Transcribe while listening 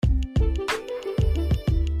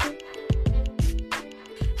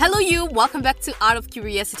Hello, you. Welcome back to Art of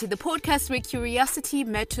Curiosity, the podcast where curiosity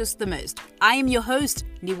matters the most. I am your host,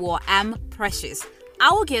 Niwa M. Precious.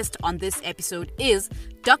 Our guest on this episode is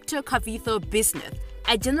Dr. Kavitha Bismuth,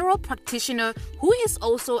 a general practitioner who is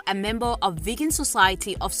also a member of Vegan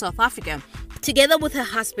Society of South Africa, together with her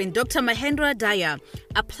husband, Dr. Mahendra Daya,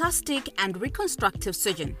 a plastic and reconstructive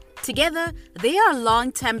surgeon. Together, they are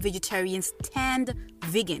long-term vegetarians turned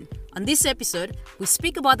vegan. On this episode, we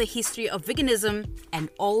speak about the history of veganism and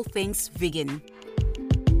all things vegan.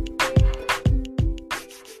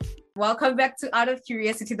 Welcome back to Art of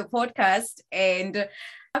Curiosity, the podcast, and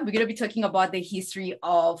we're going to be talking about the history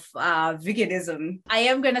of veganism. I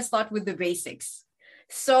am going to start with the basics.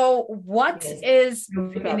 So what is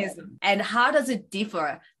veganism and how does it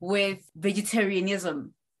differ with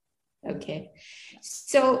vegetarianism? Okay,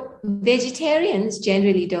 so vegetarians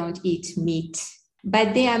generally don't eat meat,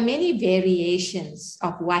 but there are many variations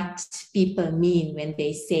of what people mean when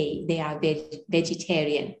they say they are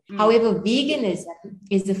vegetarian. However, veganism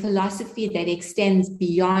is a philosophy that extends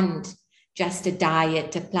beyond just a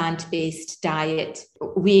diet, a plant-based diet.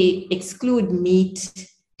 We exclude meat,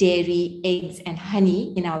 dairy, eggs, and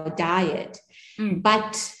honey in our diet,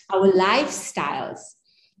 but our lifestyles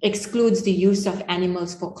excludes the use of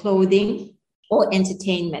animals for clothing or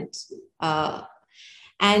entertainment.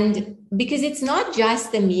 And because it's not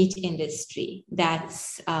just the meat industry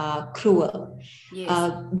that's cruel.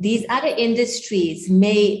 Yes. These other industries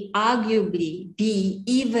may arguably be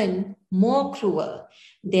even more cruel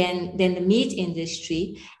than the meat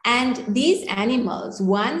industry. And these animals,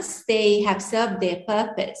 once they have served their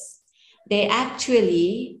purpose, they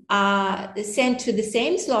actually are sent to the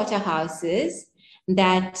same slaughterhouses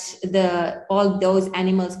that all those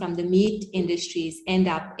animals from the meat industries end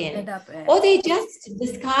up in. Or they just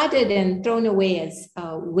discarded and thrown away as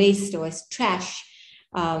waste or as trash,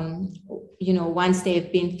 once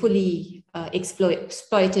they've been fully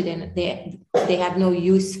exploited and they have no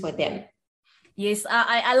use for them. Yes,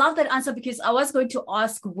 I love that answer because I was going to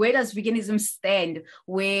ask, where does veganism stand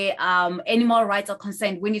where animal rights are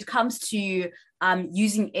concerned when it comes to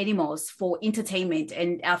using animals for entertainment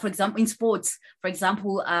and, for example, in sports, for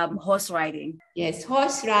example, horse riding? Yes,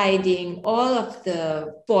 horse riding, all of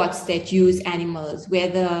the sports that use animals,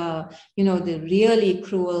 whether, the really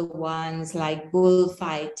cruel ones like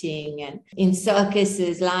bullfighting and in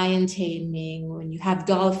circuses, lion taming, when you have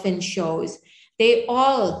dolphin shows, they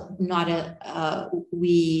all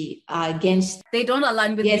we are against. They don't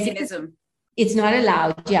align with veganism. It's not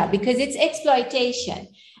allowed, because it's exploitation.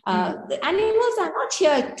 The animals are not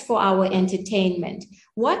here for our entertainment.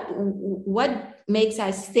 What makes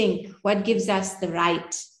us think, what gives us the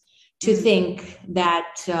right to think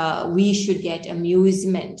that we should get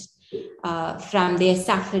amusement from their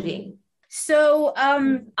suffering? So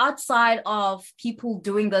outside of people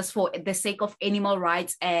doing this for the sake of animal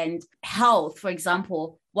rights and health, for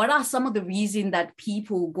example, what are some of the reasons that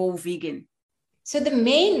people go vegan? So the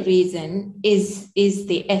main reason is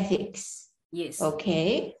the ethics. Yes.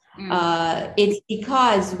 Okay. It's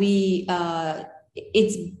because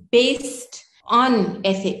it's based on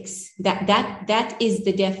ethics. That is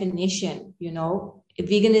the definition,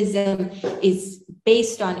 Veganism is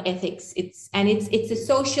based on ethics. It's a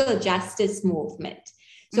social justice movement.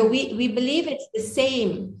 So we believe it's the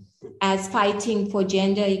same as fighting for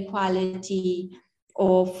gender equality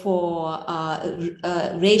or for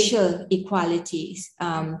racial equalities.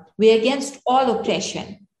 We're against all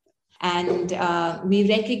oppression. And we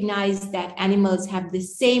recognize that animals have the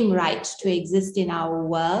same right to exist in our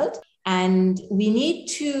world. And we need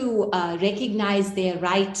to recognize their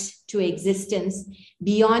right to existence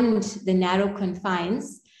beyond the narrow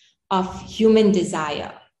confines of human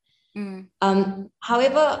desire.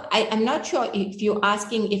 However, I'm not sure if you're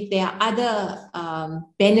asking if there are other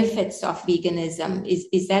benefits of veganism.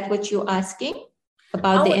 Is that what you're asking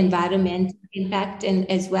about the environmental impact and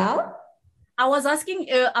as well? I was asking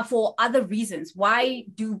for other reasons. Why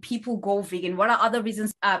do people go vegan? What are other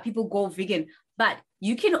reasons people go vegan? But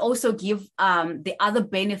you can also give the other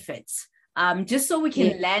benefits, just so we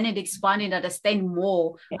can learn and expand and understand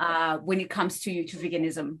more when it comes to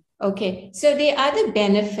veganism. Okay, so the other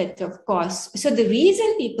benefit, of course, so the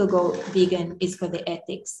reason people go vegan is for the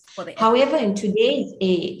ethics. However, in today's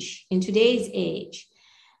age,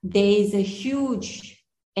 there is a huge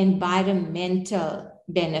environmental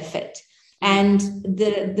benefit. And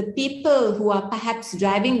the people who are perhaps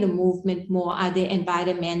driving the movement more are the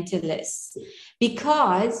environmentalists,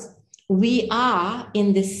 because we are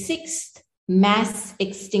in the 6th mass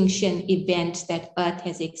extinction event that Earth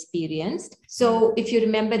has experienced. So if you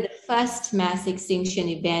remember, the first mass extinction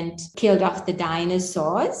event killed off the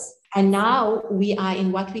dinosaurs. And now we are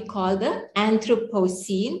in what we call the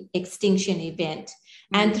Anthropocene extinction event.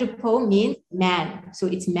 Anthropo means man, so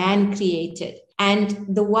it's man created.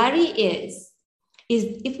 And the worry is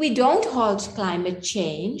if we don't halt climate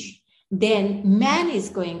change, then man is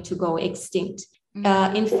going to go extinct.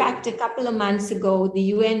 In fact, a couple of months ago, the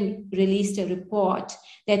UN released a report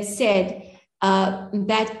that said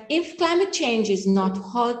that if climate change is not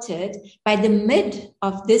halted, by the mid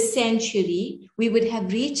of this century, we would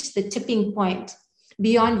have reached the tipping point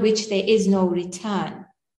beyond which there is no return.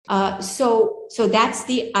 So that's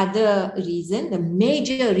the other reason. The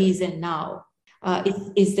major reason now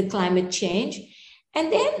is the climate change.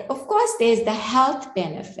 And then, of course, there's the health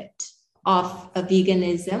benefit of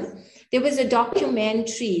veganism. There was a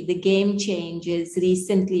documentary, The Game Changers,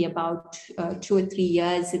 recently, about 2 or 3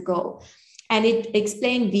 years ago. And it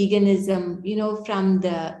explained veganism, from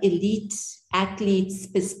the elite athlete's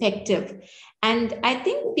perspective. And I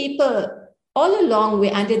think people all along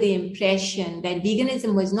were under the impression that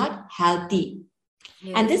veganism was not healthy.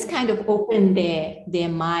 Yes. And this kind of opened their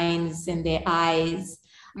minds and their eyes.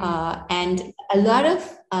 And a lot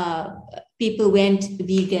of people went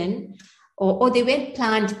vegan, or they went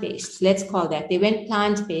plant-based, let's call that. They went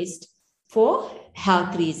plant-based for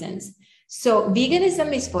health reasons. So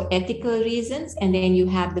veganism is for ethical reasons, and then you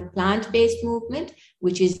have the plant-based movement,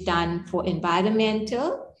 which is done for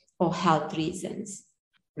environmental or health reasons.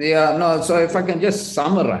 Yeah, no, so if I can just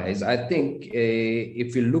summarize, I think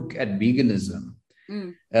if you look at veganism,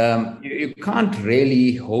 you can't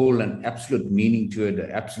really hold an absolute meaning to it, an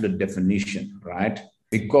absolute definition, right?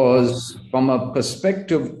 Because from a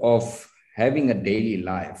perspective of having a daily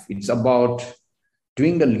life, it's about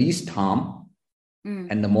doing the least harm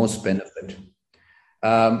and the most benefit.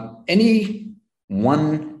 Any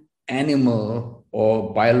one animal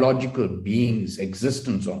or biological being's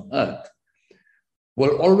existence on Earth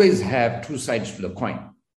will always have two sides to the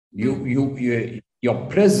coin. Your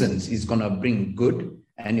presence is going to bring good,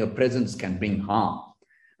 and your presence can bring harm.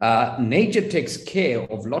 Nature takes care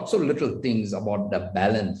of lots of little things about the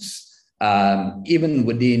balance, even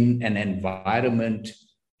within an environment,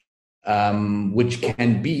 which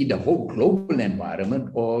can be the whole global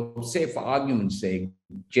environment, or say, for argument's sake,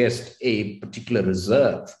 just a particular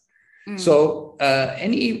reserve. So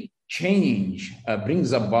any change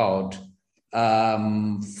brings about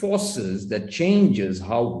forces that changes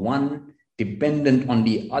how one dependent on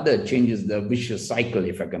the other changes the vicious cycle,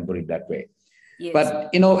 if I can put it that way. Yes. But,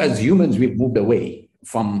 as humans, we've moved away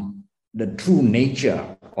from the true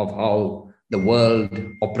nature of how the world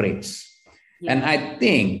operates. Yeah. And I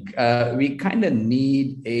think we kind of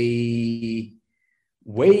need a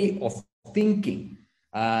way of thinking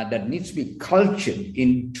that needs to be cultured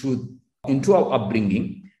into our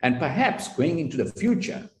upbringing, and perhaps going into the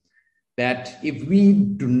future, that if we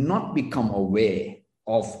do not become aware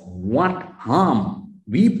of what harm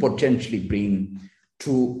we potentially bring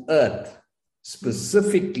to Earth,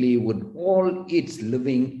 specifically with all its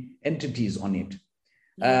living entities on it,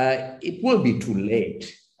 it will be too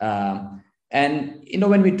late. And,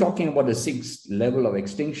 when we're talking about the sixth level of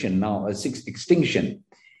extinction now, a sixth extinction,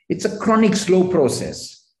 it's a chronic, slow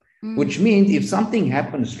process, which means if something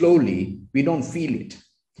happens slowly, we don't feel it.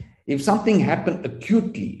 If something happens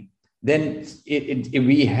acutely, then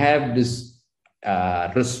we have this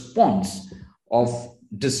response of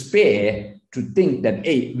despair to think that,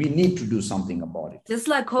 hey, we need to do something about it. Just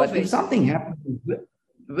like COVID. But if something happens, like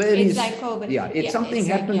COVID. Yeah, if something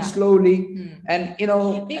happens slowly, and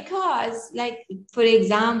because, like, for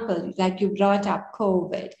example, like you brought up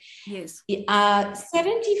COVID. Yes.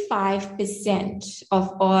 75%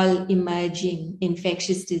 of all emerging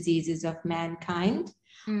infectious diseases of mankind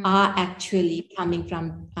are actually coming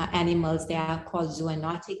from animals. They are called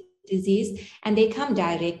zoonotic disease, and they come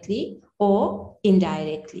directly or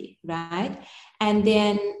indirectly, right? And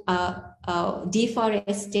then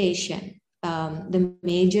deforestation. The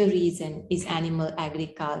major reason is animal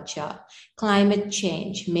agriculture. Climate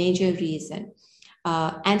change, major reason.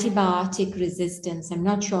 Antibiotic resistance. I'm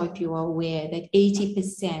not sure if you are aware that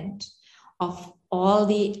 80% of all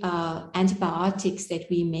the antibiotics that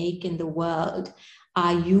we make in the world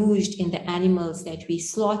are used in the animals that we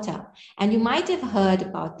slaughter. And you might have heard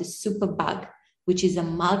about the superbug, which is a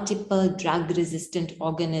multiple drug-resistant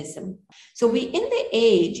organism. So we're in the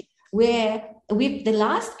age where the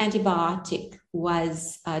last antibiotic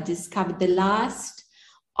was discovered, the last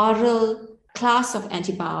oral class of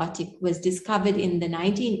antibiotic was discovered in the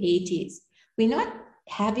 1980s. We're not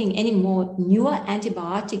having any more newer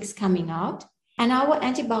antibiotics coming out. And our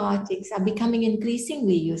antibiotics are becoming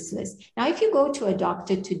increasingly useless. Now, if you go to a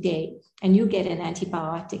doctor today and you get an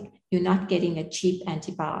antibiotic, you're not getting a cheap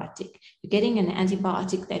antibiotic. You're getting an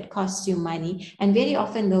antibiotic that costs you money. And very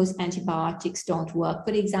often those antibiotics don't work.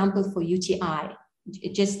 For example, for UTI,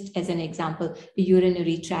 just as an example, the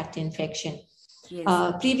urinary tract infection.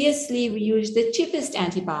 Yes. Previously, we used the cheapest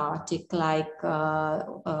antibiotic like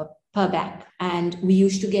Perbac, and we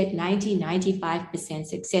used to get 90-95%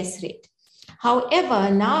 success rate.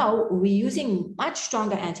 However, now we're using much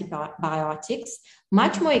stronger antibiotics,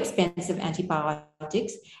 much more expensive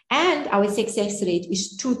antibiotics, and our success rate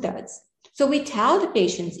is 2/3. So we tell the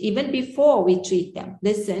patients, even before we treat them,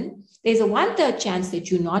 listen, there's a 1/3 chance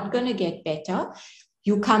that you're not going to get better.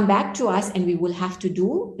 You come back to us and we will have to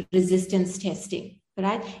do resistance testing,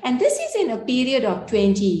 right? And this is in a period of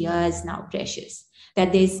 20 years now, Precious,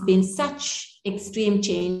 that there's been such extreme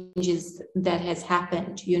changes that has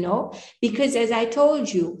happened, because as I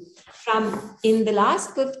told you, from in the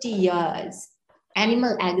last 50 years,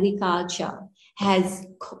 animal agriculture has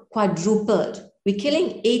quadrupled. We're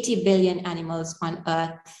killing 80 billion animals on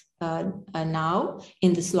Earth now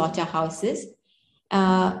in the slaughterhouses.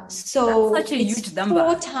 So that's such a huge number.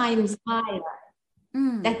 4 times higher.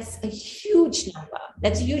 That's a huge number.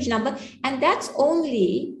 That's a huge number. And that's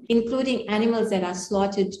only including animals that are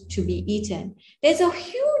slaughtered to be eaten. There's a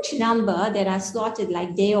huge number that are slaughtered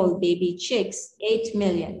like day-old baby chicks, 8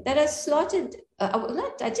 million, that are slaughtered,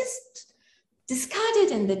 just discarded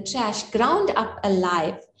in the trash, ground up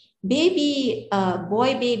alive. Baby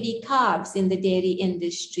calves in the dairy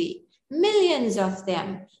industry, millions of them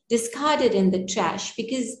discarded in the trash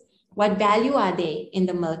because what value are they in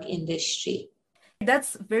the milk industry?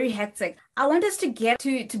 That's very hectic. I want us to get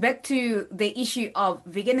back to the issue of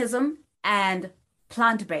veganism and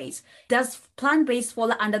plant-based. Does plant-based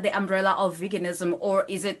fall under the umbrella of veganism, or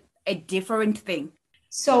is it a different thing?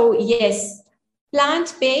 So yes,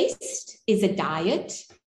 plant-based is a diet,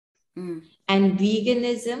 and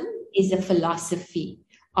veganism is a philosophy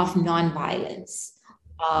of non-violence,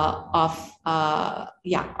 of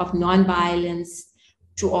non-violence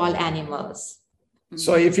to all animals.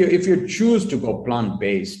 So if you choose to go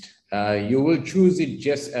plant-based, you will choose it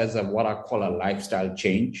just as what I call a lifestyle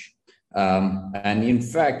change. And in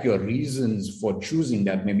fact, your reasons for choosing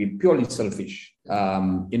that may be purely selfish.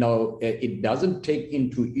 It doesn't take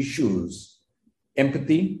into issues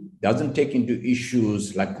empathy, doesn't take into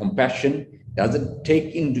issues like compassion,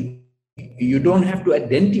 you don't have to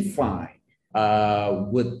identify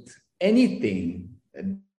with anything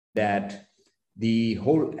that the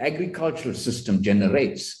whole agricultural system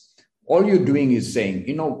generates. All you're doing is saying,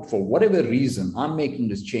 for whatever reason, I'm making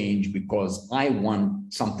this change because I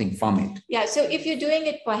want something from it. Yeah, so if you're doing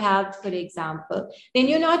it for health, for example, then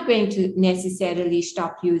you're not going to necessarily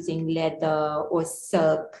stop using leather or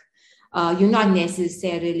silk. You're not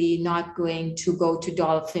necessarily not going to go to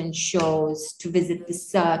dolphin shows, to visit the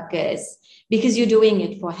circus, because you're doing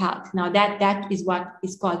it for health. Now that is what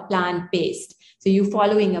is called plant-based. So you're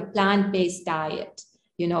following a plant-based diet.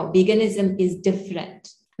 Veganism is different.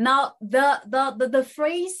 Now, the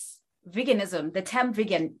phrase veganism, the term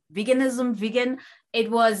vegan, it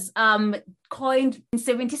was coined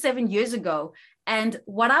 77 years ago. And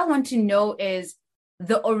what I want to know is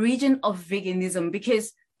the origin of veganism,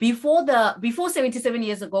 because before 77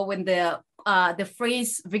 years ago, when the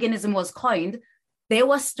phrase veganism was coined, there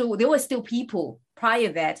were still people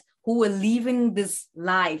prior that who were living this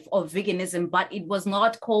life of veganism, but it was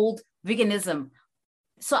not called veganism.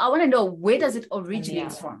 So I want to know, where does it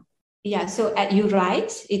originate from? Yeah, so you're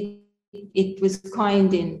right. It was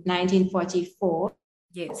coined in 1944.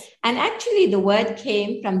 Yes. And actually the word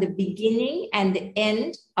came from the beginning and the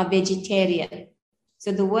end of vegetarian.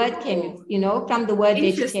 So the word came, from the word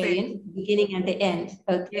vegetarian, beginning and the end.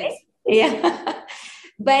 Okay. Yes. Yeah.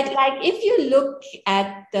 But if you look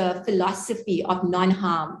at the philosophy of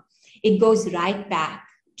non-harm, it goes right back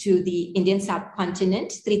to the Indian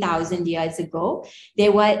subcontinent 3,000 years ago.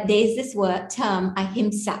 There's this term,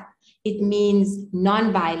 ahimsa. It means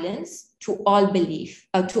non-violence to all beings,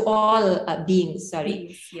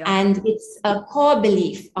 Yeah. And it's a core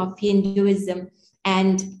belief of Hinduism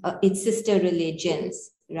and its sister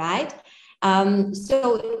religions, right? And to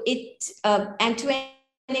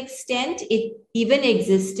an extent, it even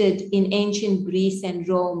existed in ancient Greece and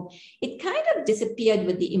Rome. It kind of disappeared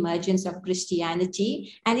with the emergence of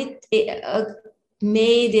Christianity, and it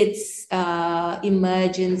made its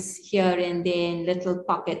emergence here and there in little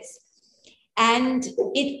pockets. And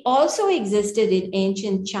it also existed in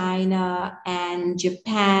ancient China and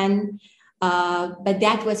Japan, but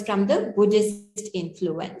that was from the Buddhist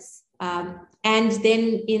influence. And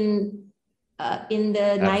then in in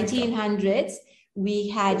the 1900s, we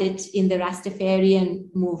had it in the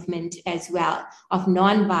Rastafarian movement as well, of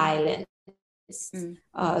non-violence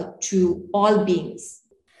to all beings.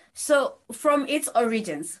 So from its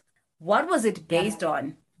origins, what was it based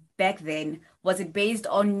on back then? Was it based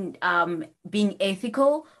on being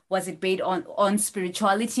ethical? Was it based on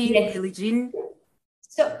spirituality, religion?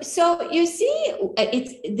 So you see,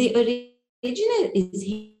 it's the original is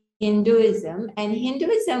Hinduism, and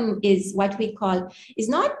Hinduism is what we call, is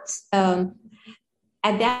not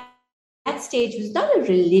at that stage, was not a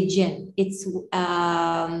religion. It's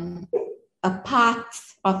a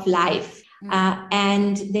path of life.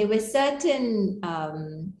 And there were certain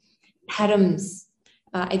dharmas.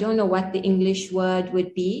 I don't know what the English word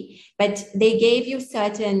would be, but they gave you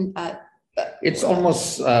certain... it's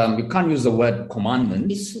almost, you can't use the word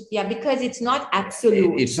commandments. Because it's not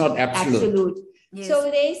absolute. It's not absolute. Yes.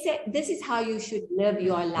 So they said, this is how you should live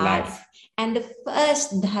your life. And the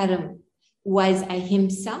first dharma was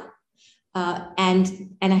ahimsa.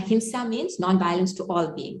 And ahimsa means non-violence to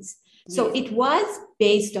all beings. Yes. So it was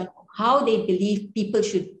based on how they believe people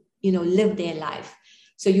should, live their life.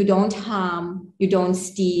 So you don't harm, you don't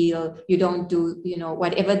steal, you don't do,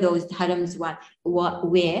 whatever those dharmas were.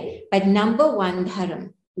 But number one dharma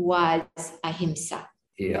was ahimsa.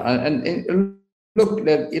 Yeah, and look,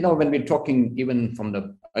 when we're talking even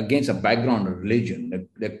from against a background of religion,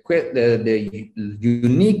 the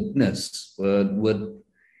uniqueness with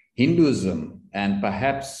Hinduism and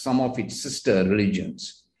perhaps some of its sister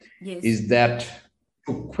religions is that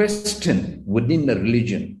to question within the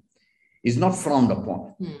religion is not frowned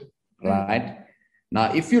upon, right?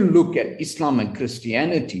 Now, if you look at Islam and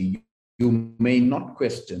Christianity, you may not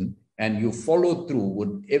question and you follow through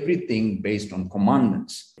with everything based on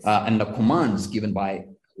commandments and the commands given by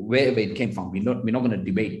wherever it came from. We're not going to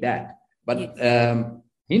debate that. But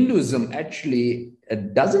Hinduism actually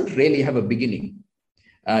doesn't really have a beginning.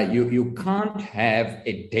 You can't have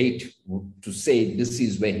a date to say this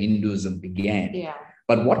is where Hinduism began. Yeah.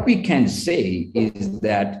 But what we can say is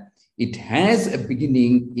that it has a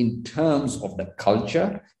beginning in terms of the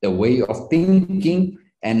culture, the way of thinking,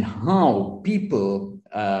 and how people,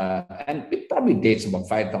 and it probably dates about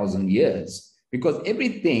 5,000 years, because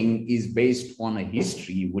everything is based on a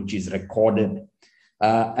history which is recorded.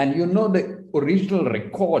 And the original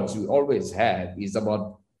records we always have is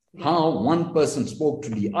about how one person spoke to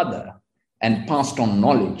the other and passed on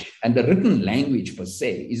knowledge. And the written language per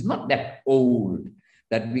se is not that old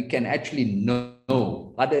that we can actually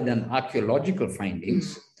know other than archaeological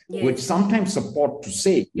findings, which sometimes support to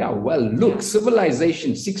say,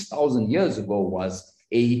 civilization 6,000 years ago was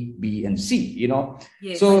A, B, and C,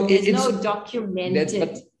 Yes. So there's no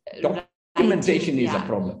documented. Documentation is a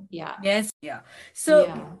problem. Yeah. Yes. Yeah. So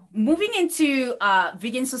moving into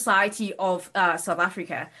vegan society of South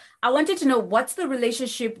Africa, I wanted to know what's the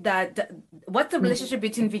relationship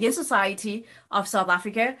between vegan society of South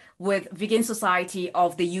Africa with vegan society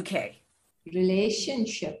of the UK?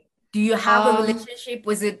 Relationship. Do you have a relationship?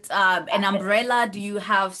 Was it an umbrella? Do you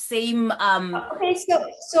have same? Okay,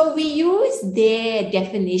 so we use their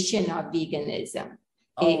definition of veganism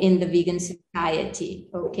in the vegan society.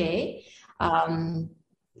 Okay.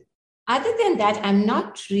 Other than that, I'm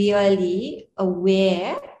not really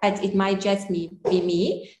aware, but it might just be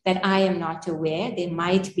me that I am not aware. There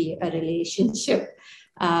might be a relationship.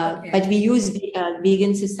 But we use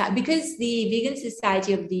vegan society because the Vegan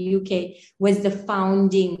Society of the UK was the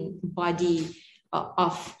founding body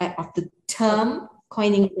of the term,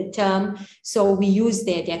 coining the term. So we use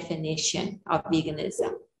their definition of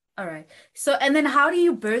veganism. All right. So, and then how do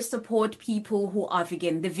you best support people who are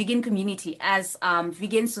vegan, the vegan community as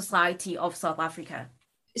Vegan Society of South Africa?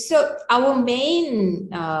 So our main,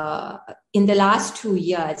 in the last 2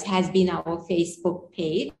 years, has been our Facebook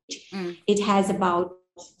page. It has about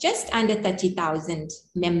just under 30,000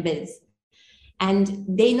 members. And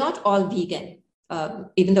they're not all vegan,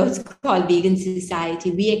 even though it's called Vegan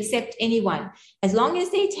Society. We accept anyone. As long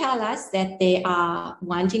as they tell us that they are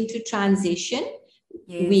wanting to transition,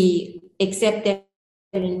 we accept them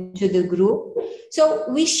into the group. So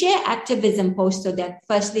we share activism posts so that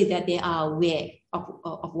firstly that they are aware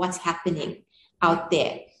of what's happening out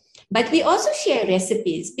there. But we also share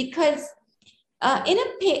recipes because in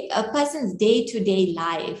a person's day-to-day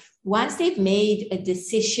life, once they've made a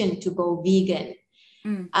decision to go vegan,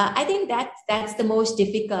 I think that's the most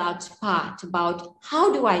difficult part about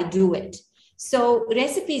how do I do it? So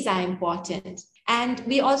recipes are important. And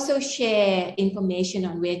we also share information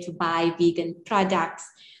on where to buy vegan products.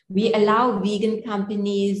 We allow vegan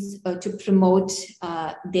companies to promote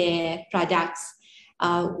their products.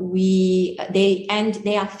 they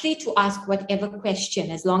are free to ask whatever question,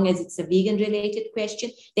 as long as it's a vegan related question.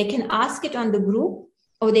 They can ask it on the group,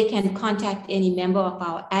 or they can contact any member of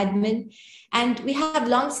our admin. And we have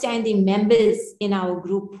long-standing members in our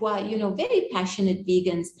group who are, very passionate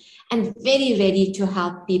vegans and very ready to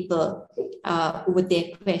help people with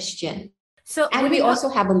their question. And we also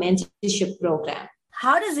have a mentorship program.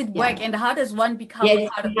 How does it work, and how does one become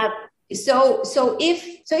part of it? So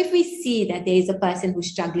if we see that there is a person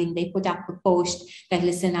who's struggling, they put up a post that,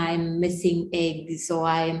 listen, I'm missing eggs, or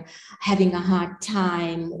I'm having a hard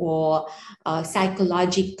time, or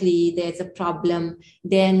psychologically there's a problem,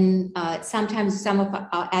 then sometimes some of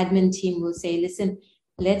our admin team will say, listen,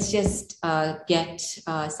 let's just get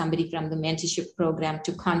somebody from the mentorship program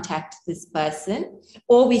to contact this person,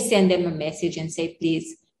 or we send them a message and say,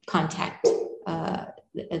 please contact the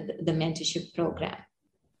mentorship program.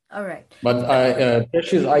 All right. But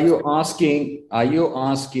Precious, are you asking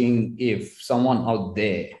if someone out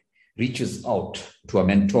there reaches out to a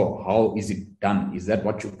mentor, how is it done? Is that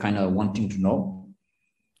what you're kind of wanting to know?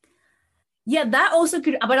 Yeah, that also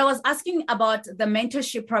could, but I was asking about the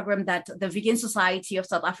mentorship program that the Vegan Society of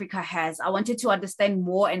South Africa has. I wanted to understand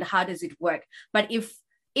more, and how does it work? But if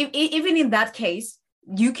even in that case,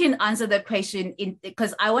 you can answer that question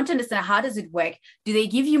because I want to understand, how does it work? Do they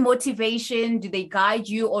give you motivation? Do they guide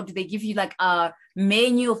you, or do they give you like a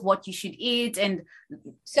menu of what you should eat? And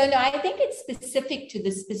so no, I think it's specific to the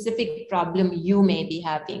specific problem you may be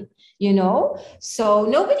having, so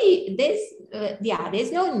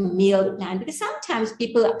there's no meal plan, because sometimes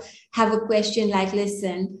people have a question like,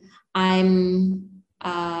 listen, I'm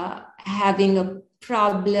having a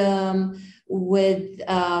problem with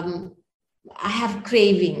I have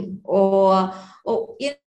craving, or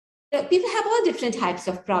people have all different types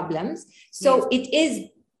of problems. So yes, it is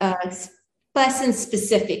person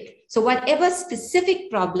specific. So whatever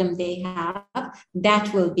specific problem they have,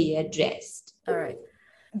 that will be addressed. All right.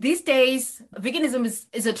 These days, veganism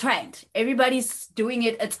is a trend. Everybody's doing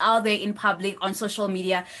it. It's out there in public on social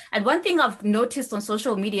media. And one thing I've noticed on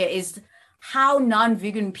social media is how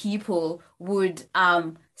non-vegan people would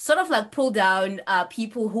sort of like pull down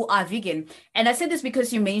people who are vegan. And I said this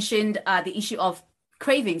because you mentioned the issue of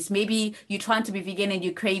cravings. Maybe you're trying to be vegan and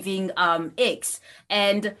you're craving eggs.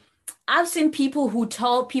 And I've seen people who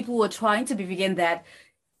tell people who are trying to be vegan that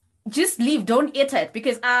just leave, don't eat it,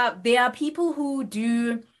 because there are people who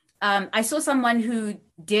do. I saw someone who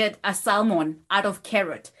did a salmon out of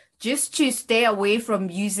carrot just to stay away from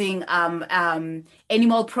using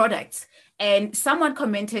animal products. And someone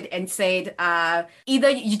commented and said, either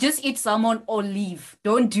you just eat salmon or leave.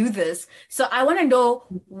 Don't do this. So I want to know,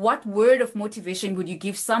 what word of motivation would you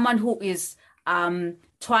give someone who is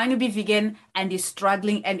trying to be vegan and is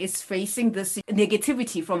struggling and is facing this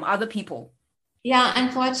negativity from other people? Yeah,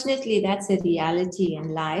 unfortunately, that's a reality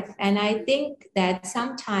in life. And I think that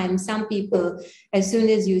sometimes some people, as soon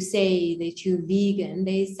as you say that you're vegan,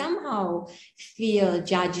 they somehow feel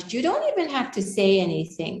judged. You don't even have to say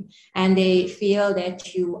anything. And they feel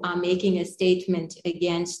that you are making a statement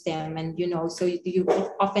against them. And, so you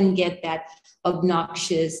often get that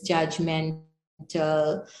obnoxious, judgmental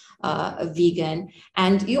vegan.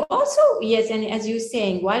 And you also, yes, and as you're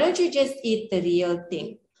saying, why don't you just eat the real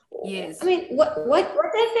thing? Yes. I mean, what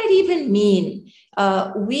does that even mean?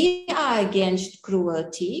 We are against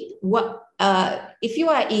cruelty. If you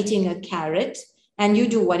are eating a carrot and you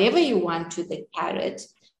do whatever you want to the carrot,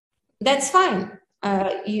 that's fine.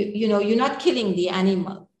 You're not killing the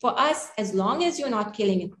animal. For us, as long as you're not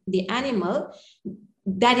killing the animal,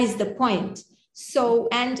 that is the point. So,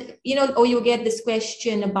 and you get this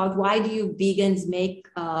question about, why do you vegans make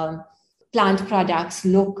plant products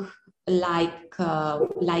look like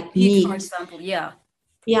meat, for example? Yeah,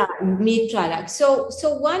 meat products. So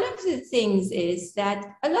one of the things is that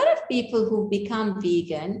a lot of people who become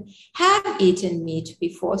vegan have eaten meat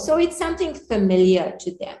before, so it's something familiar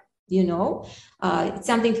to them. It's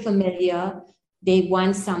something familiar. They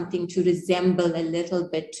want something to resemble a little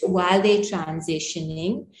bit while they're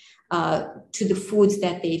transitioning to the foods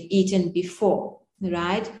that they've eaten before,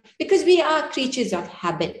 right? Because we are creatures of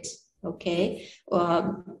habit. Okay.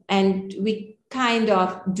 And we kind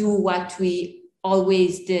of do what we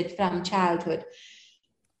always did from childhood.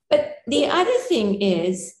 But the other thing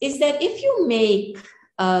is that if you make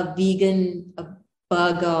a vegan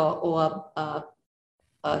burger or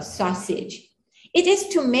a sausage, it is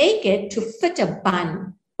to make it to fit a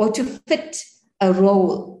bun or to fit a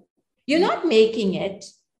roll. You're not making it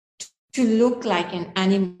to look like an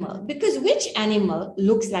animal, because which animal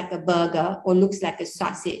looks like a burger or looks like a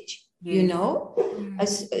sausage?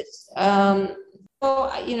 Yes.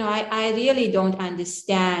 I really don't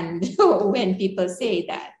understand when people say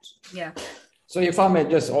that. Yeah. So if I may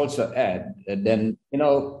just also add, then,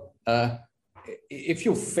 if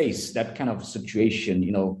you face that kind of situation,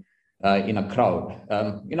 in a crowd,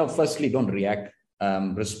 firstly, don't react,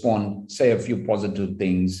 respond, say a few positive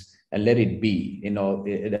things and let it be,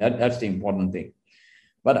 that's the important thing.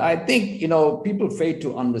 But I think, people fail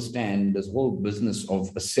to understand this whole business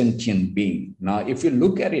of a sentient being. Now, if you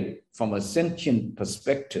look at it from a sentient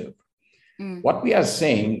perspective, what we are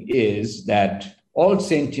saying is that all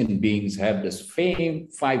sentient beings have the same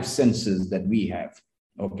 5 senses that we have,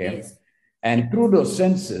 okay? Yes. And through those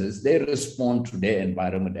senses, they respond to their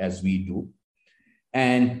environment as we do.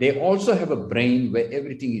 And they also have a brain where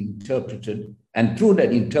everything is interpreted. And through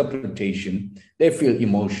that interpretation, they feel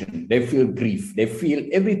emotion, they feel grief, they feel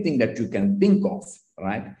everything that you can think of,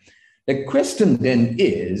 right? The question then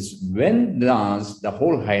is, when does the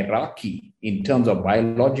whole hierarchy in terms of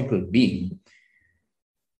biological being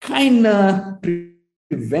kind of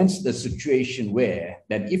prevents the situation where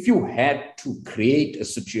that if you had to create a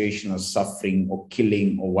situation of suffering or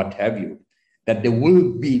killing or what have you, that there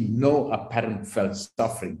will be no apparent felt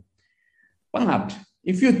suffering. But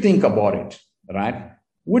if you think about it, right,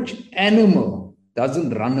 which animal doesn't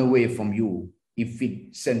run away from you if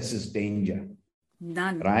it senses danger?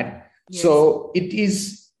 None. Right? Yes. So it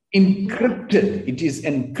is encrypted. It is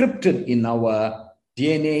encrypted in our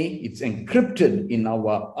DNA. It's encrypted in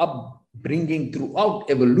our upbringing throughout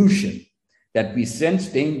evolution that we sense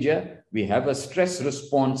danger, we have a stress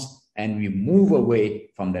response, and we move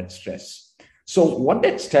away from that stress. So what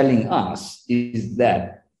that's telling us is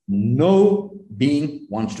that no being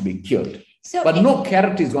wants to be killed, but no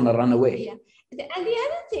character is going to run away. Yeah. And the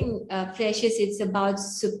other thing, Precious, it's about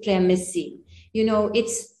supremacy.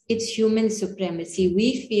 It's human supremacy.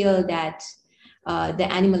 We feel that the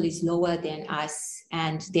animal is lower than us,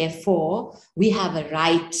 and therefore we have a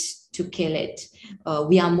right to kill it.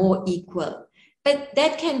 We are more equal. But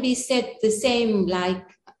that can be said the same like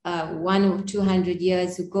 100 or 200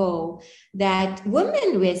 years ago, that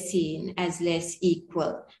women were seen as less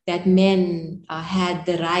equal, that men had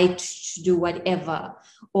the right to do whatever,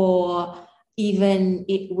 or even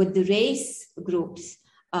with the race groups,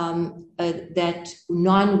 that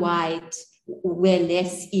non-white were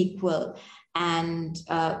less equal. And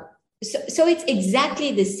so it's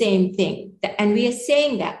exactly the same thing. And we are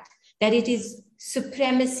saying that it is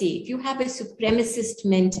supremacy. If you have a supremacist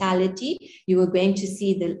mentality, you are going to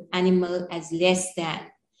see the animal as less than.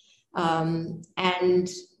 And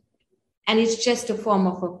it's just a form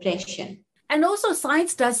of oppression. And also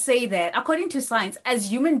science does say that, according to science,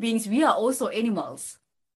 as human beings, we are also animals.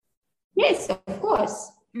 Yes, of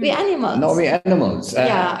course. We're animals. No, we're animals.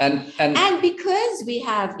 Yeah. And because we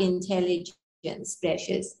have intelligence,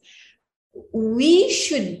 Precious, we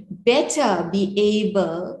should better be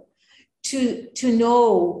able to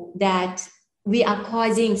know that we are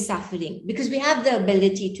causing suffering, because we have the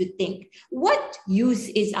ability to think. What use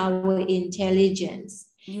is our intelligence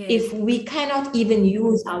if we cannot even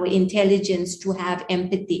use our intelligence to have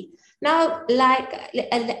empathy? Now, like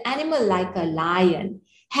an animal like a lion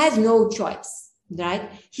has no choice, right?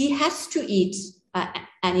 He has to eat an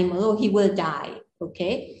animal or he will die,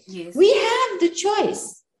 okay? Yes. We have the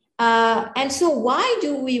choice. And so why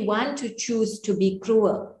do we want to choose to be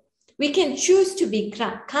cruel? We can choose to be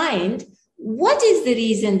kind. What is the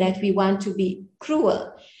reason that we want to be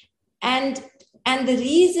cruel? And the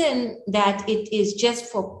reason that it is just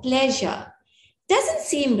for pleasure doesn't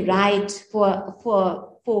seem right for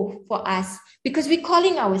us, because we're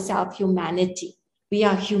calling ourselves humanity. We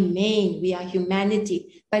are humane, we are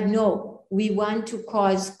humanity. But no, we want to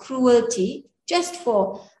cause cruelty just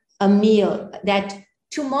for a meal. That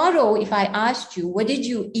tomorrow, if I asked you, what did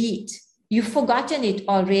you eat? You've forgotten it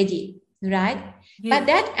already, right? Yeah. But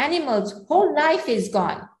that animal's whole life is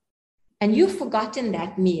gone, and you've forgotten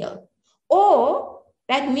that meal. Or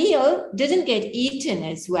that meal didn't get eaten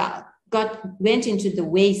as well, went into the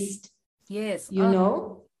waste. Yes. You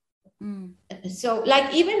know? Mm. So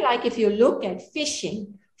even if you look at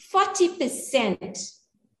fishing, 40%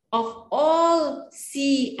 of all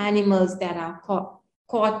sea animals that are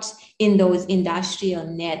caught in those industrial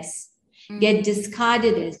nets get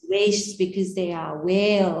discarded as waste because they are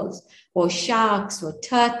whales or sharks or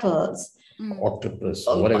turtles. Octopus,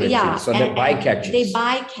 or whatever it is. So they bycatch. They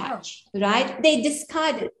bycatch, right? They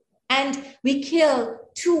discard it. And we kill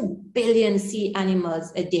 2 billion sea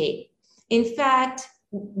animals a day. In fact,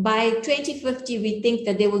 by 2050, we think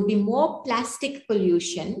that there will be more plastic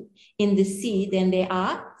pollution in the sea than there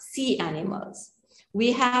are sea animals.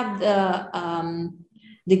 We have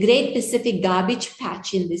the Great Pacific Garbage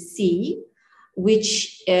Patch in the sea,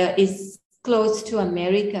 which is close to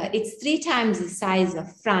America. It's 3 times the size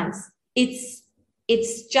of France.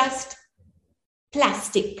 It's just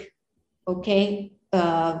plastic, okay?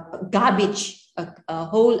 Garbage, a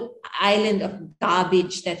whole island of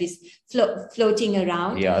garbage that is floating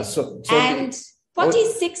around. Yeah. And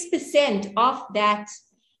 46% of that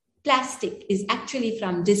plastic is actually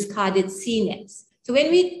from discarded sea nets. So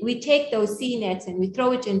when we take those sea nets and we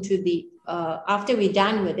throw it into the, after we're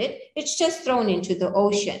done with it, it's just thrown into the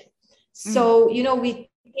ocean. So, we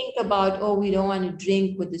think about, we don't want to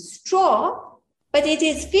drink with the straw, but it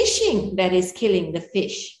is fishing that is killing the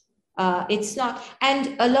fish. It's not.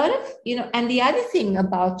 And a lot of, and the other thing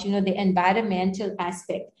about, the environmental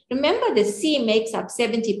aspect, remember the sea makes up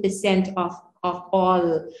 70% of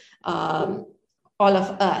all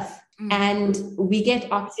of Earth. And we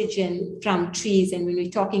get oxygen from trees. And when we're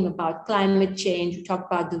talking about climate change, we talk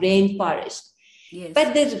about the rainforest. Yes.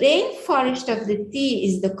 But the rainforest of the sea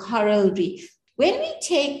is the coral reef. When we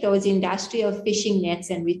take those industrial fishing nets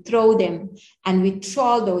and we throw them and we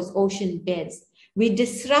trawl those ocean beds, we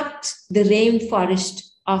disrupt the rainforest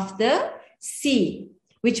of the sea,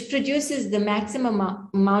 which produces the maximum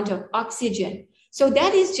amount of oxygen. So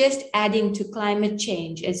that is just adding to climate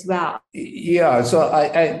change as well. Yeah, so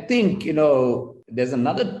I think, there's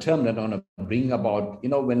another term that I want to bring about,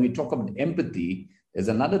 when we talk about empathy, there's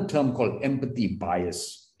another term called empathy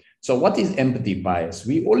bias. So what is empathy bias?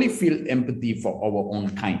 We only feel empathy for our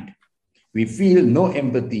own kind. We feel no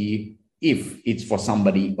empathy if it's for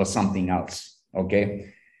somebody or something else,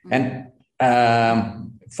 okay? And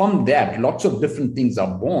from that, lots of different things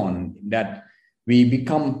are born that we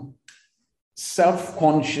become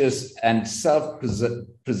self-conscious and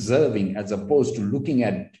self-preserving as opposed to looking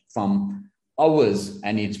at from ours,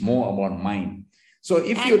 and it's more about mine. So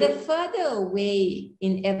the further away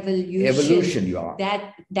in evolution you are,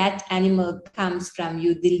 that animal comes from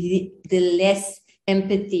you, the less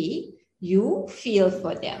empathy you feel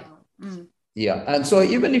for them. Yeah, and so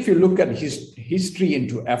even if you look at history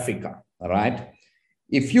into Africa, right?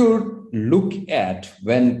 If you look at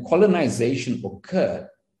when colonization occurred,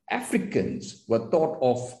 Africans were thought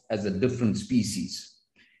of as a different species,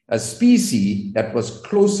 a species that was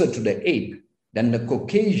closer to the ape than the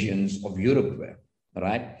Caucasians of Europe were,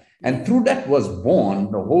 right? And through that was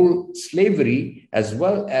born the whole slavery, as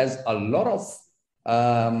well as a lot of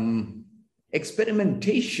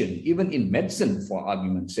experimentation, even in medicine, for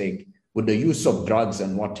argument's sake, with the use of drugs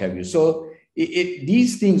and what have you. So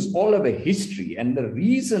these things all have a history, and the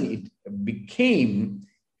reason it became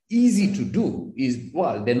easy to do is,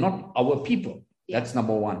 they're not our people. That's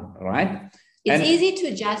number one, right? It's easy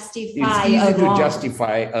to justify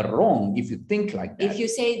a wrong if you think like that. If you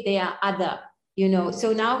say they are other,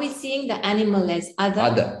 So now we're seeing the animal as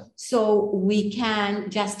other. So we can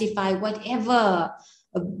justify whatever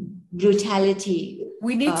brutality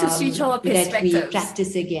we need to switch our perspectives that we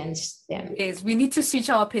practice against them. Yes, we need to switch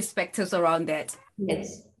our perspectives around that.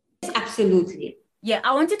 Yes, absolutely. Yeah,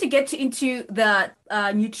 I wanted to get into the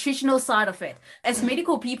nutritional side of it. As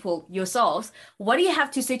medical people yourselves, what do you have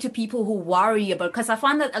to say to people who worry about, because I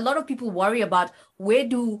find that a lot of people worry about where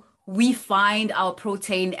do we find our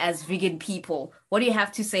protein as vegan people? What do you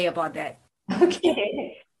have to say about that?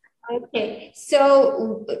 Okay.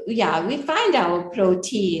 So, we find our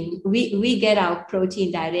protein. We get our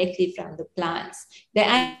protein directly from the plants. The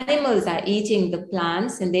animals are eating the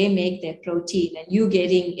plants and they make their protein, and you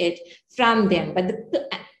getting it from them. But the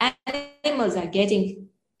animals are getting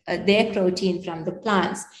their protein from the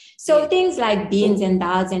plants. So things like beans and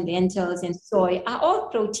dals and lentils and soy are all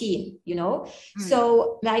protein,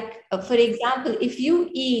 So for example, if you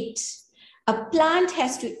eat, a plant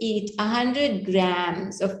has to eat 100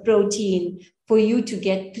 grams of protein for you to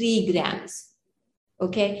get 3 grams.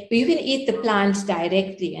 Okay, but you can eat the plant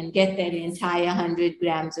directly and get that entire 100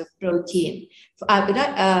 grams of protein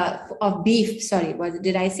of beef. Sorry,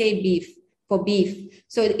 did I say beef? For beef.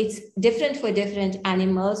 So it's different for different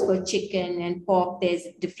animals. For chicken and pork, there's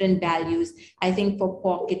different values. I think for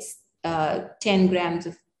pork, it's 10 grams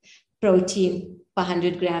of protein per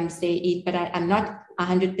 100 grams they eat, but I'm not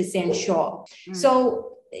 100% sure.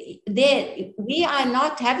 So we are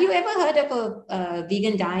not, have you ever heard of a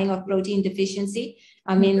vegan dying of protein deficiency?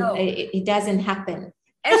 I mean, no. It doesn't happen.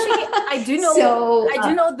 Actually, I do know. I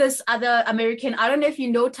do know this other American. I don't know if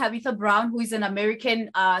you know Tabitha Brown, who is an American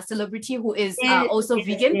celebrity who is also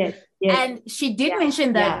vegan. Yes. And she did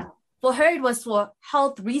mention that for her it was for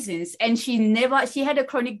health reasons, and she had a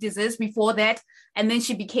chronic disease before that, and then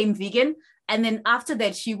she became vegan, and then after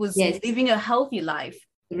that she was living a healthy life.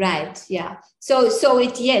 Right. Yeah. So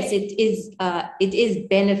it is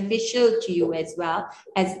beneficial to you as well,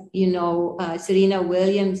 as you know. Serena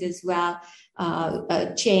Williams as well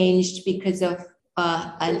changed because of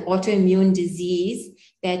an autoimmune disease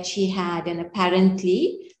that she had, and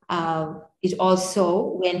apparently it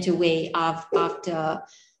also went away after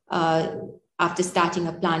starting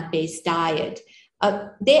a plant-based diet.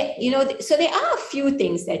 So there are a few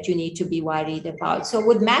things that you need to be worried about. So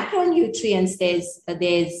with macronutrients,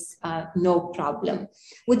 there's no problem.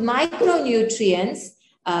 With micronutrients,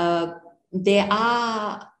 there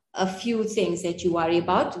are a few things that you worry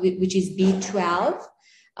about, which is B12,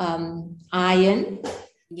 iron,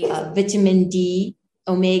 vitamin D,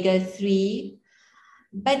 omega-3.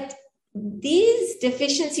 But these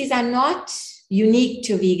deficiencies are not unique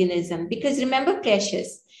to veganism, because remember,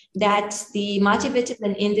 Precious, that the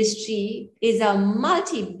multivitamin industry is a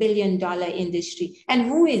multi-billion-dollar industry, and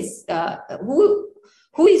who is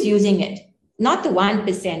using it? Not the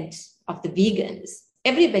 1% of the vegans.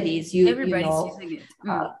 Everybody's using it.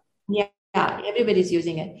 Everybody's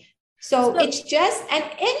using it. So it's just, and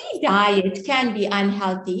any diet can be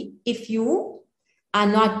unhealthy if you're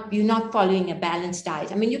not following a balanced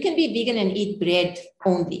diet. I mean, you can be vegan and eat bread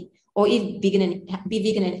only, or be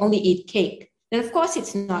vegan and only eat cake. Then of course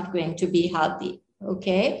it's not going to be healthy.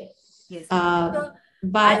 Okay. Yes. But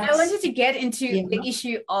I wanted to get into the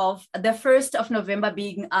issue of the 1st of November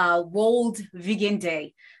being World Vegan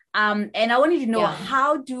Day. And I wanted to know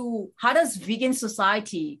how does Vegan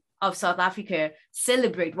Society of South Africa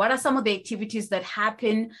celebrate? What are some of the activities that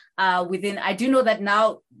happen within? I do know that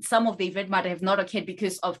now some of the event might have not occurred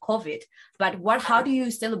because of COVID, but how do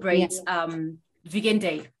you celebrate Vegan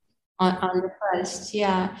Day? On the 1st,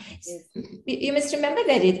 you must remember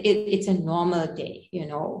that it's a normal day.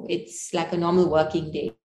 It's like a normal working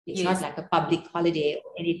day. It's not like a public holiday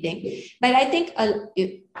or anything. But I think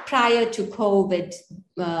prior to COVID,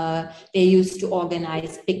 they used to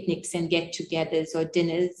organize picnics and get-togethers or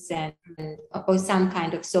dinners or some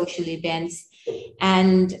kind of social events.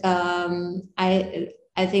 And I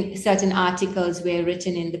think certain articles were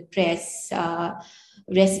written in the press,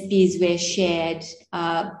 recipes were shared.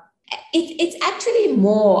 It's actually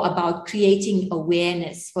more about creating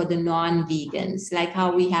awareness for the non-vegans, like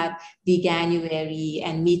how we have Veganuary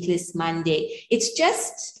and Meatless Monday. It's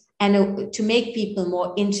just to make people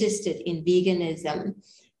more interested in veganism.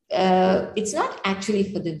 It's not actually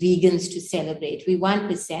for the vegans to celebrate. We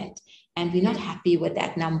 1%, and we're not happy with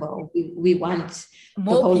that number. We want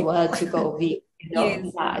more the whole people. World to go vegan.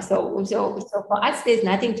 So for us, there's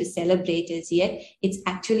nothing to celebrate as yet. It's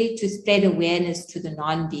actually to spread awareness to the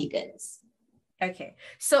non-vegans. Okay.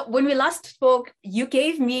 So when we last spoke, you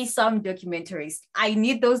gave me some documentaries. I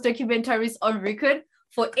need those documentaries on record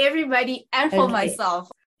for everybody and for myself.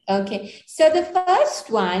 Okay. So the first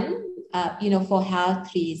one, for health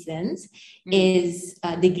reasons, is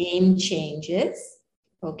The Game Changers.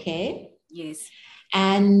 Okay. Yes.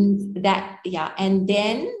 And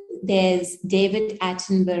then there's David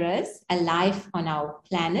Attenborough's A Life on Our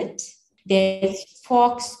Planet. There's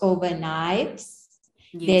Forks Over Knives.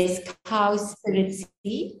 There's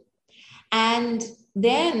Cowspiracy. And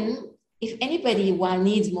then if anybody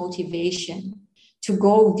needs motivation to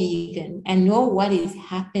go vegan and know what is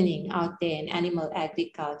happening out there in animal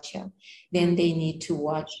agriculture, then they need to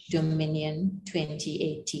watch Dominion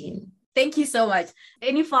 2018. Thank you so much.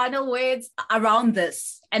 Any final words around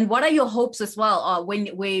this? And what are your hopes as well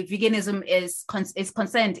where veganism is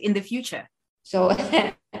concerned in the future? So,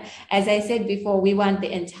 as I said before, we want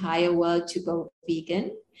the entire world to go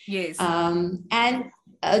vegan. Yes.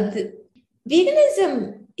 The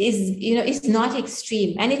veganism is not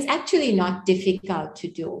extreme, and it's actually not difficult to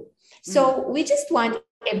do. So we just want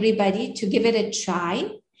everybody to give it a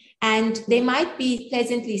try, and they might be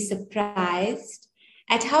pleasantly surprised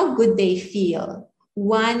at how good they feel,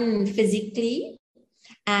 one, physically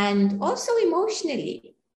and also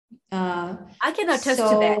emotionally. I can attest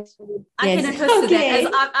to that. I can attest to that. As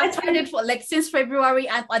I've tried it for since February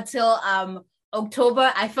up until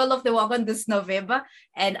October. I fell off the wagon this November,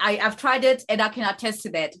 and I've tried it, and I can attest to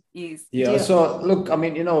that. Yes. Yeah. So look, I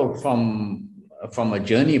mean, from a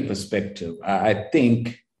journey perspective, I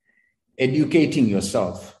think educating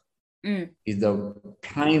yourself is the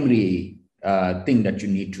primary thing that you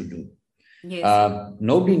need to do. Yes.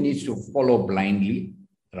 Nobody needs to follow blindly,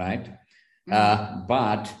 right?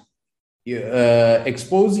 But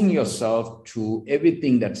exposing yourself to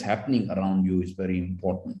everything that's happening around you is very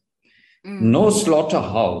important. No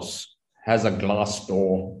slaughterhouse has a glass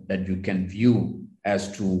door that you can view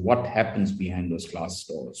as to what happens behind those glass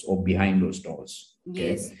doors or behind those doors.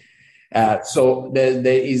 Okay? Yes. So there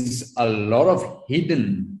is a lot of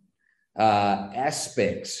hidden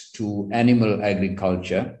aspects to animal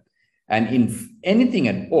agriculture. And in anything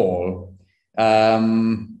at all,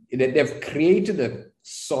 they've created a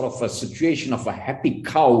sort of a situation of a happy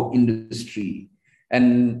cow industry.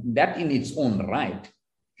 And that in its own right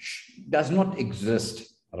does not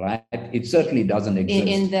exist, right? It certainly doesn't exist.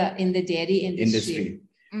 In the dairy industry.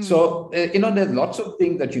 So, there's lots of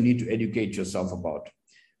things that you need to educate yourself about.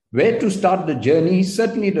 Where to start the journey?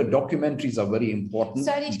 Certainly the documentaries are very important.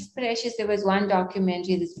 Sorry, Precious, there was one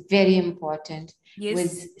documentary that's very important. Yes.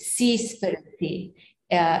 Was Seaspiracy,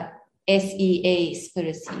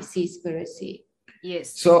 Seaspiracy.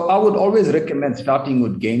 Yes. So I would always recommend starting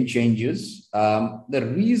with Game Changers.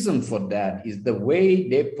 The reason for that is the way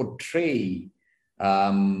they portray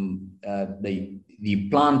the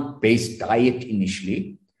plant-based diet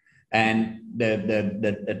initially, and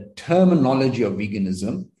the terminology of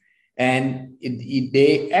veganism, and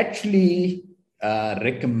they actually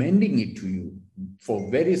recommending it to you for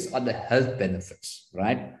various other health benefits,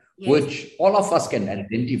 right? Yes. Which all of us can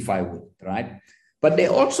identify with, right? But they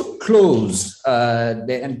also close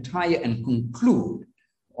the entire and conclude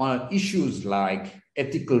on issues like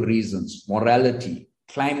ethical reasons, morality,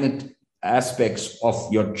 climate aspects of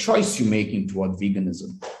your choice you're making toward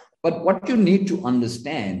veganism. But what you need to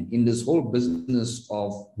understand in this whole business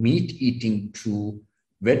of meat eating to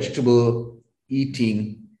vegetable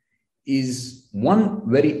eating is one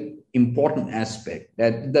very important aspect,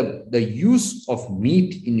 that the use of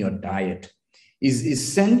meat in your diet is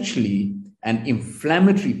essentially an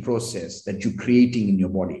inflammatory process that you're creating in your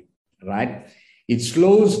body, right? It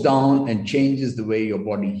slows down and changes the way your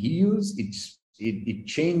body heals. It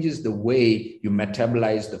changes the way you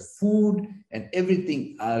metabolize the food and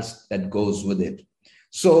everything else that goes with it.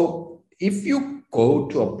 So if you go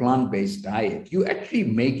to a plant-based diet, you're actually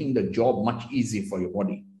making the job much easier for your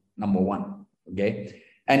body, number one, okay?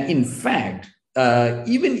 And in fact,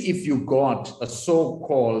 even if you got a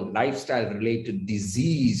so-called lifestyle-related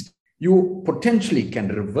disease, you potentially can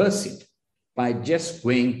reverse it by just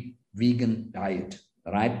going vegan diet,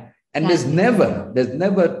 right? And there's never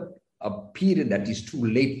a period that is too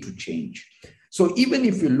late to change. So even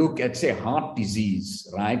if you look at, say, heart disease,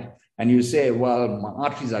 right? And you say, well, my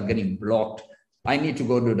arteries are getting blocked. I need to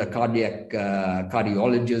go to the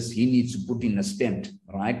cardiologist. He needs to put in a stent,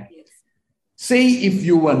 right? Yes. Say if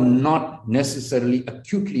you were not necessarily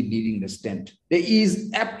acutely needing the stent, there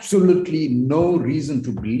is absolutely no reason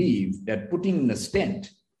to believe that putting in a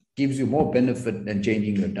stent gives you more benefit than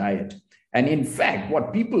changing your diet. And in fact,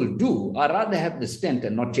 what people do, I rather have the stent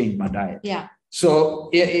and not change my diet. Yeah. So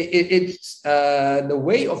it's the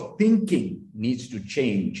way of thinking needs to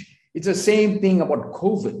change. It's the same thing about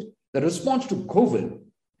COVID. The response to COVID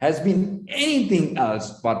has been anything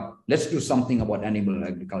else but let's do something about animal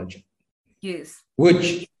agriculture. Yes.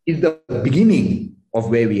 Which is the beginning of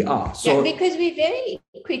where we are. So, yeah, because we're very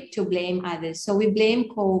quick to blame others. So we blame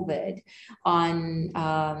COVID on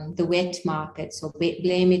the wet market. So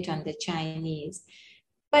blame it on the Chinese.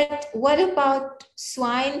 But what about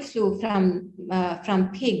swine flu from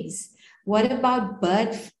pigs? What about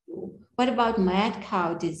bird flu? What about mad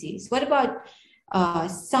cow disease? What about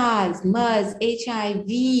SARS, MERS, HIV?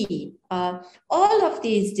 All of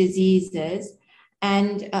these diseases.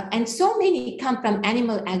 And so many come from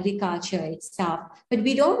animal agriculture itself, but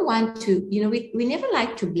we don't want to, we never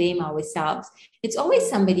like to blame ourselves. It's always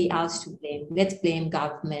somebody else to blame. Let's blame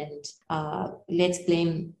government. Let's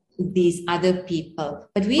blame these other people.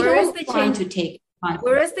 But we don't want to take on.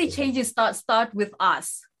 Whereas the changes start with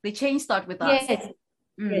us. The change start with us. Yes.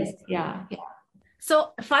 Yes. Yeah.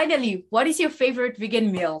 So finally, what is your favorite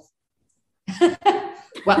vegan meal?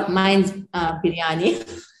 Well, mine's biryani.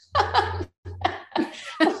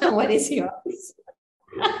 What is yours?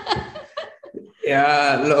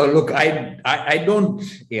 Yeah, look, I don't.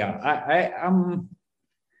 Yeah,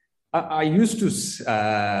 I used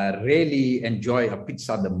to really enjoy a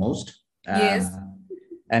pizza the most. Yes.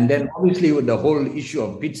 And then obviously with the whole issue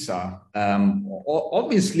of pizza,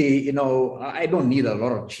 obviously, I don't need a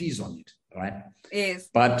lot of cheese on it, right? Yes.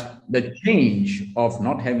 But the change of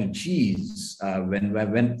not having cheese when I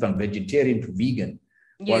went from vegetarian to vegan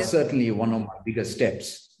was certainly one of my biggest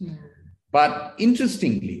steps. Mm. But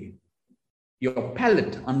interestingly, your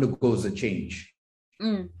palate undergoes a change.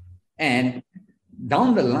 Mm. And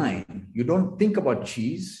down the line, you don't think about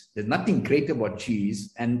cheese. There's nothing great about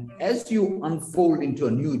cheese. And as you unfold into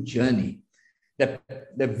a new journey, the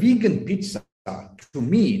vegan pizza, to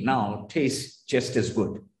me now, tastes just as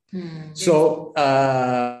good. Mm. So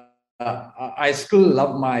I still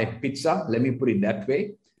love my pizza. Let me put it that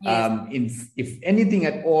way. Yes. If anything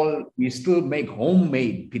at all, we still make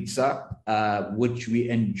homemade pizza, which we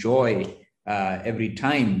enjoy every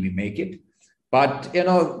time we make it. But,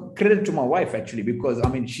 credit to my wife, actually, because,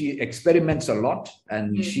 she experiments a lot,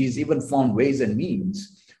 and she's even found ways and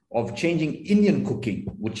means of changing Indian cooking,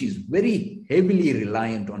 which is very heavily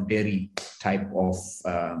reliant on dairy type of...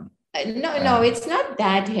 No, it's not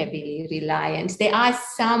that heavily reliant. There are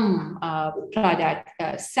some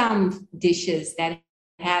some dishes that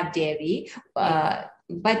have dairy,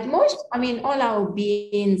 but most, all our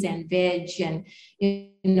beans and veg, and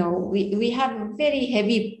we have a very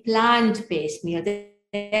heavy plant-based meal. There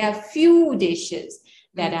are few dishes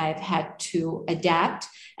that I've had to adapt,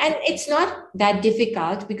 and it's not that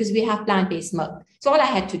difficult because we have plant-based milk. So all I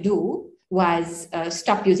had to do was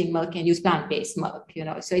stop using milk and use plant-based milk,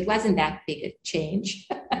 so it wasn't that big a change.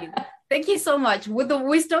 Thank you so much. With the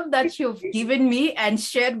wisdom that you've given me and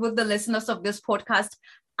shared with the listeners of this podcast,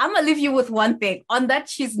 I'm going to leave you with one thing. On that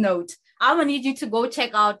cheese note, I'm going to need you to go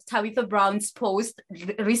check out Tabitha Brown's post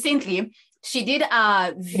recently. She did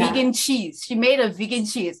vegan cheese. She made a vegan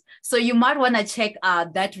cheese. So you might want to check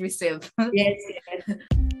that recipe. Yes.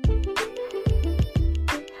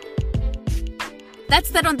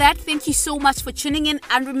 That's that on that. Thank you so much for tuning in.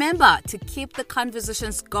 And remember to keep the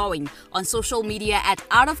conversations going on social media at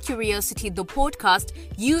Out of Curiosity, the podcast,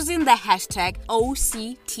 using the hashtag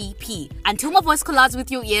OCTP. Until my voice collides with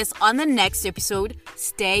your ears on the next episode,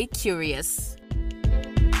 stay curious.